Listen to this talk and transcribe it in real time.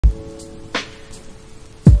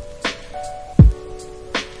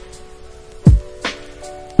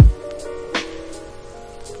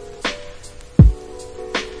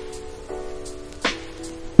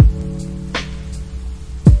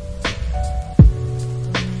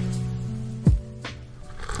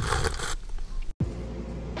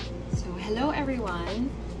everyone,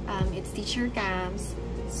 it's Teacher Cams.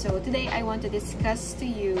 So today I want to discuss to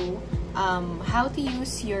you how to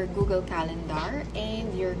use your Google Calendar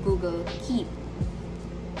and your Google Keep.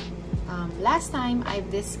 Last time I've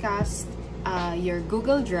discussed your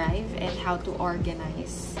Google Drive and how to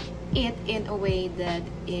organize it in a way that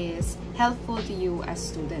is helpful to you as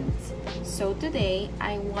students. So today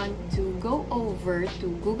I want to go over to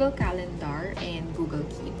Google Calendar and Google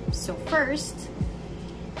Keep. So first,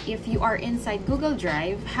 if you are inside Google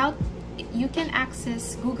Drive, how you can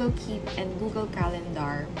access Google Keep and Google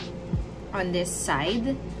Calendar on this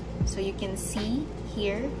side. So you can see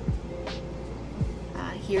here,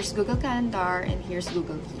 here's Google Calendar and here's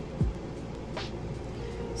Google Keep.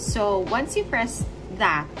 So once you press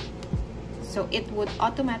that, so it would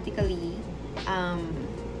automatically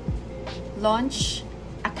launch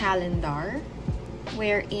a calendar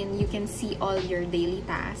wherein you can see all your daily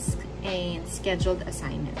tasks and scheduled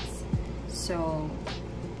assignments. So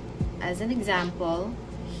as an example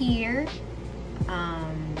here,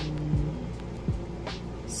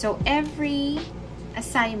 so every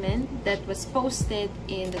assignment that was posted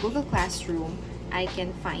in the Google Classroom, I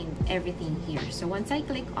can find everything here. So once I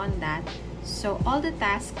click on that, so all the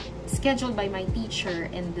tasks scheduled by my teacher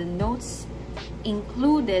and the notes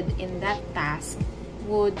included in that task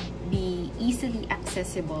would be easily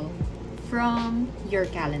accessible from your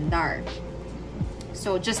calendar.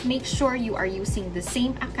 So just make sure you are using the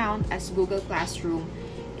same account as Google Classroom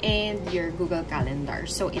and your Google Calendar,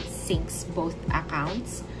 so it syncs both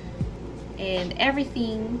accounts and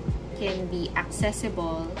everything can be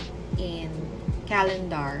accessible in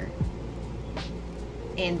Calendar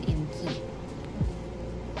and in Keep.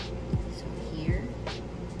 So here,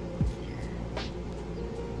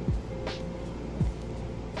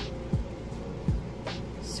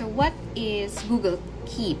 so what is Google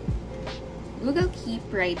Keep? Google Keep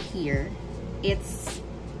right here, it's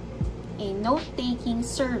a note-taking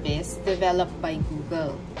service developed by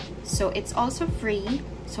Google. So it's also free.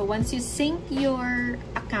 So once you sync your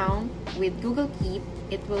account with Google Keep,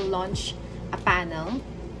 it will launch a panel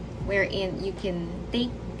wherein you can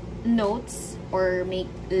take notes or make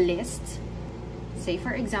lists. Say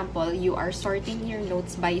for example, you are sorting your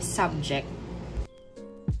notes by subject.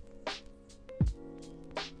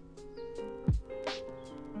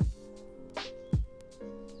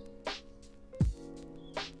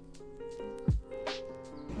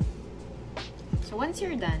 So once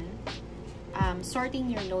you're done sorting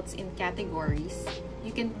your notes in categories,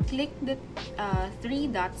 you can click the three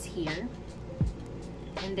dots here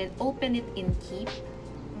and then open it in Keep.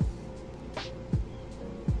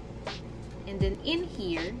 And then in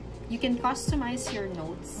here, you can customize your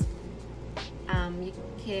notes. You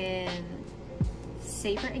can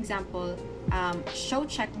say, for example, show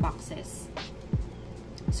checkboxes.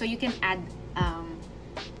 So you can add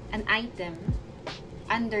an item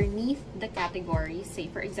underneath the category. Say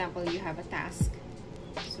for example, you have a task.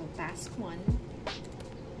 So task 1.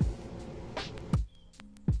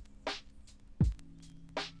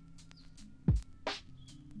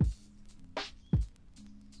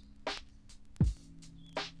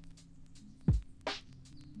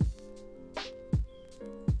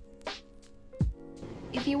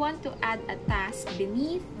 If you want to add a task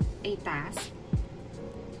beneath a task,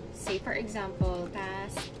 say for example,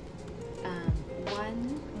 task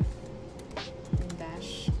 1-A.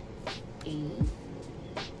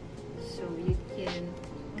 So you can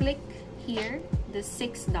click here, the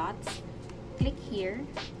 6 dots, click here,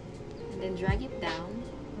 and then drag it down,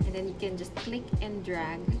 and then you can just click and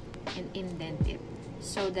drag and indent it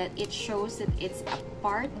so that it shows that it's a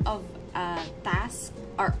part of a task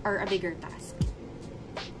or a bigger task.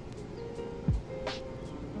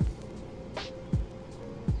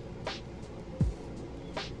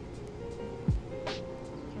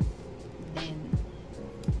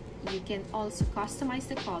 You can also customize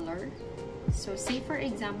the color. So say for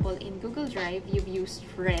example, in Google Drive, you've used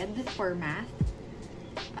red for math.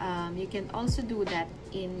 You can also do that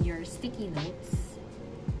in your sticky notes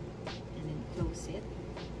and then close it.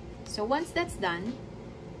 So once that's done,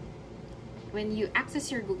 when you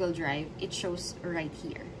access your Google Drive, it shows right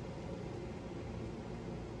here.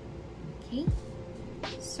 Okay,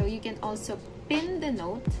 so you can also pin the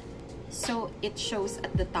note so it shows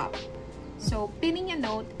at the top. So pinning a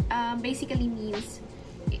note basically means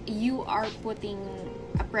you are putting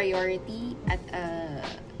a priority at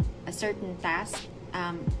a certain task,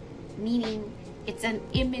 meaning it's an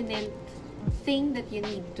imminent thing that you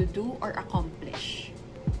need to do or accomplish.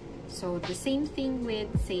 So the same thing with,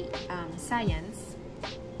 say, science.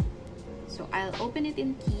 So I'll open it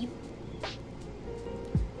in Keep,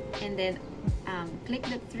 and then click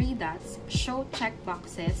the three dots, show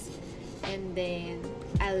checkboxes, and then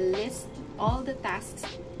I'll list all the tasks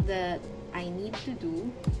that I need to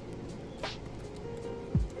do.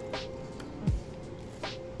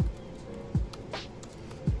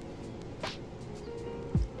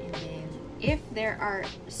 And then if there are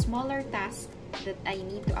smaller tasks that I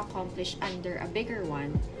need to accomplish under a bigger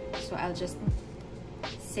one, so I'll just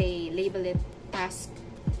say label it task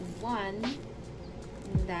 1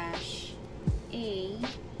 dash A,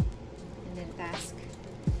 and then task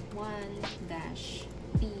 1 dash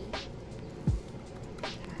B,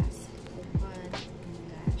 task 1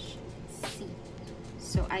 dash C.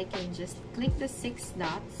 So I can just click the 6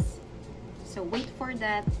 dots. So wait for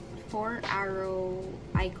that 4 arrow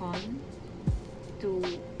icon to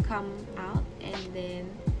come out, and then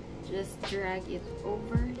just drag it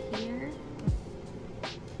over here,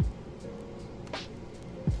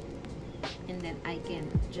 and then I can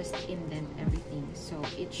just indent everything so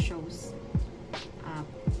it shows up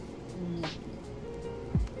neatly.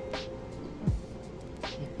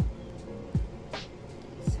 Here.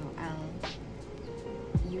 So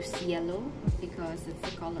I'll use yellow because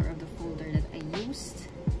it's the color of the folder that I used.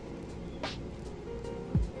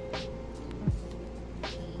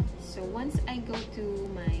 So once I go to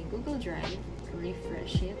my Google Drive,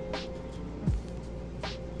 refresh it,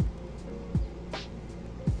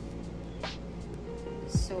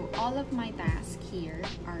 so all of my tasks here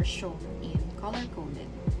are shown in color-coded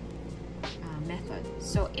method.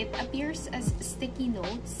 So it appears as sticky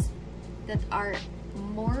notes that are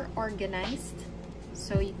more organized.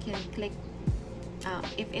 So you can click,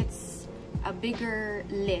 if it's a bigger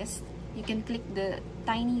list, you can click the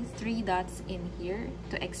tiny 3 dots in here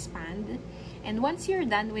to expand. And once you're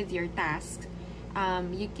done with your task,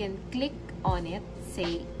 you can click on it,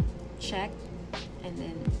 say check, and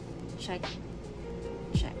then check,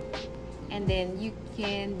 check. And then you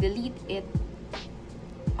can delete it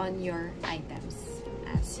on your items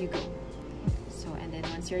as you go. So, and then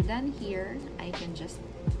once you're done here, I can just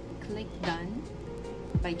click done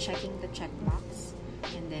by checking the checkbox,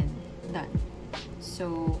 and then done.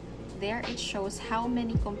 So there it shows how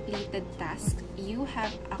many completed tasks you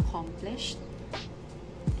have accomplished,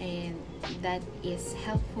 and that is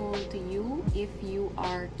helpful to you if you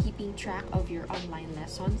are keeping track of your online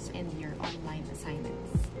lessons and your online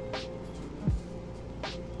assignments.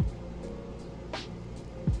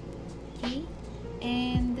 Okay,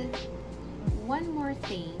 and one more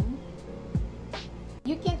thing,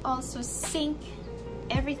 you can also sync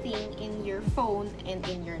everything in your phone and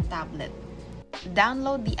in your tablet.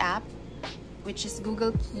 Download the app, which is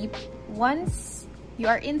Google Keep. Once you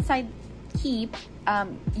are inside Keep,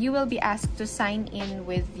 you will be asked to sign in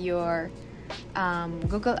with your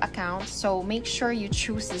Google account. So make sure you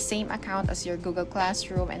choose the same account as your Google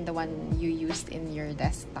Classroom and the one you used in your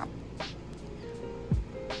desktop.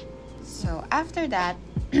 So after that,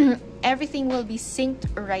 everything will be synced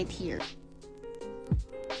right here.